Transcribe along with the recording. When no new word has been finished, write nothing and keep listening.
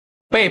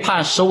被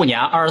判15年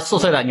，24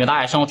岁的女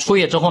大学生出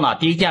狱之后呢，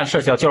第一件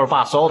事情就是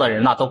把所有的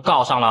人呢都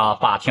告上了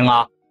法庭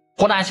啊。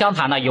湖南湘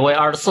潭呢一位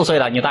24岁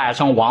的女大学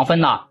生王芬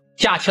呢，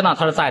假期呢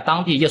她是在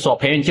当地一所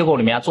培训机构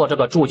里面做这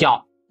个助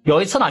教。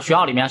有一次呢，学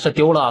校里面是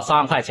丢了3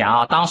万块钱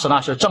啊，当时呢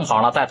是正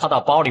好呢在她的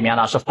包里面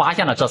呢是发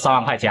现了这3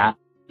万块钱。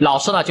老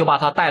师呢就把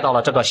她带到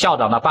了这个校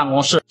长的办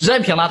公室，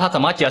任凭呢她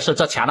怎么解释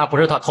这钱呢不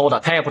是她偷的，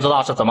她也不知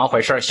道是怎么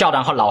回事。校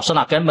长和老师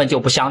呢根本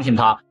就不相信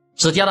她。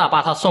直接呢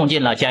把他送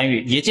进了监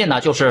狱，一进呢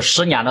就是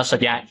10年的时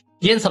间，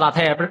因此呢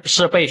他也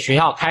是被学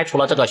校开除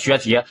了这个学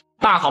籍，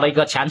大好的一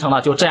个前程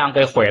呢就这样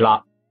给毁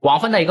了。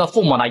王芬的一个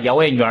父母呢也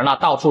为女儿呢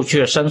到处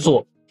去申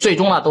诉，最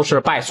终呢都是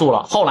败诉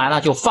了，后来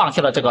呢就放弃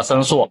了这个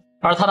申诉，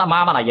而他的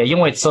妈妈呢也因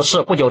为此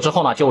事不久之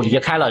后呢就离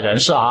开了人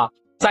世啊。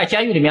在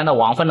监狱里面的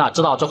王芬呢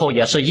知道之后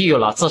也是抑郁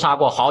了，自杀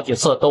过好几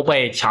次，都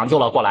被抢救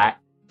了过来。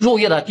入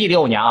狱的第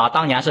6年啊，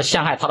当年是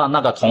陷害他的那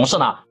个同事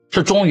呢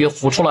是终于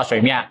浮出了水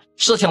面。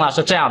事情呢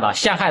是这样的，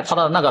陷害他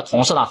的那个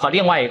同事呢和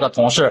另外一个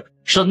同事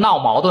是闹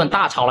矛盾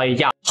大吵了一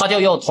架，他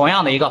就用同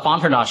样的一个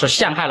方式呢是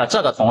陷害了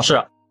这个同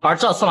事，而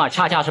这次呢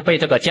恰恰是被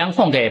这个监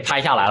控给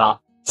拍下来了。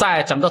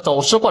在整个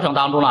走尸过程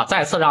当中呢，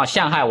再次让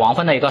陷害王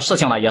芬的一个事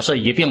情呢也是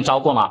一并招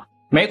供了。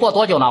没过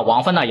多久呢，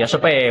王芬呢也是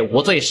被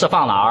无罪释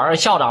放了，而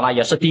校长呢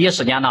也是第一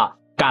时间呢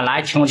赶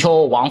来请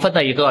求王芬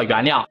的一个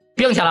原谅，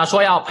并且呢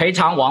说要赔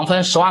偿王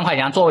芬10万块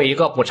钱作为一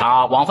个补偿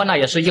啊。王芬呢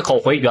也是一口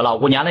回绝了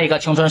，5年的一个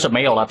青春是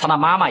没有了，他的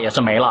妈妈也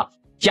是没了，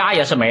家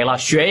也是没了，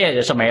学业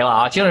也是没了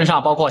啊，精神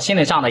上包括心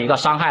理上的一个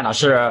伤害呢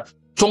是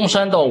终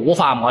身都无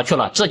法抹去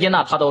了。至今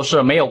呢他都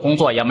是没有工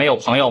作，也没有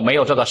朋友，没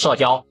有这个社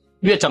交，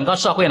与整个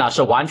社会呢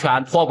是完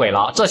全脱轨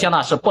了，这些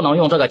呢是不能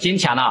用这个金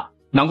钱呢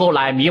能够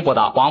来弥补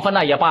的。王芬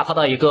呢也把他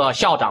的一个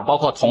校长包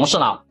括同事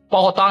呢，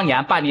包括当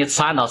年办理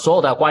此案的所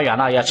有的官员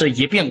呢也是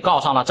一并告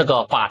上了这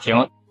个法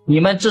庭。你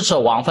们支持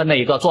王芬的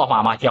一个做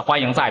法吗？也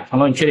欢迎在评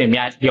论区里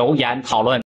面留言讨论。